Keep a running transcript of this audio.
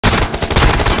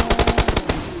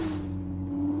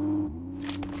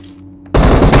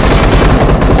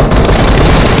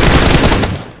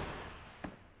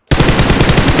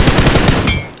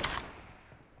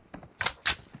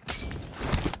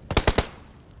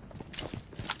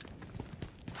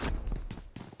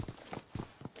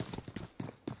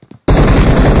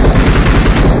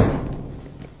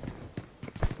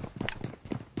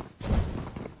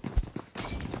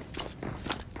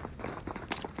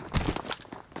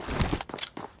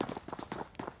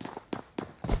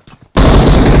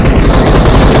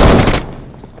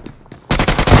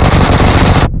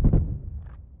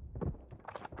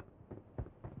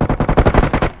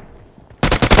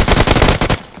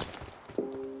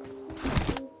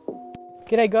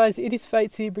G'day guys, it is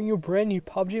Feitz here, bringing you a brand new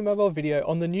PUBG Mobile video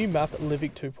on the new map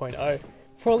Livik 2.0.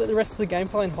 Before I let the rest of the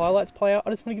gameplay and highlights play out,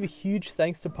 I just want to give a huge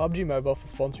thanks to PUBG Mobile for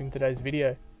sponsoring today's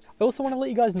video. I also want to let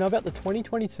you guys know about the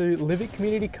 2022 Livik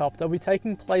Community Cup that will be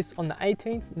taking place on the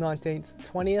 18th, 19th,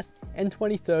 20th and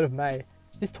 23rd of May.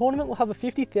 This tournament will have a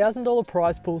 $50,000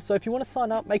 prize pool, so if you want to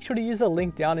sign up, make sure to use the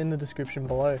link down in the description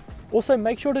below. Also,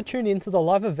 make sure to tune in to the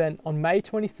live event on May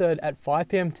 23rd at 5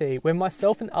 PM T, where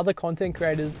myself and other content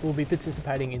creators will be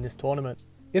participating in this tournament.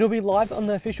 It'll be live on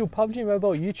the official PUBG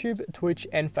Mobile YouTube, Twitch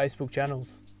and Facebook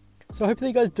channels. So I hope that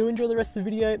you guys do enjoy the rest of the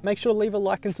video. Make sure to leave a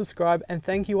like and subscribe, and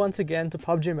thank you once again to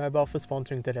PUBG Mobile for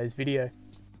sponsoring today's video.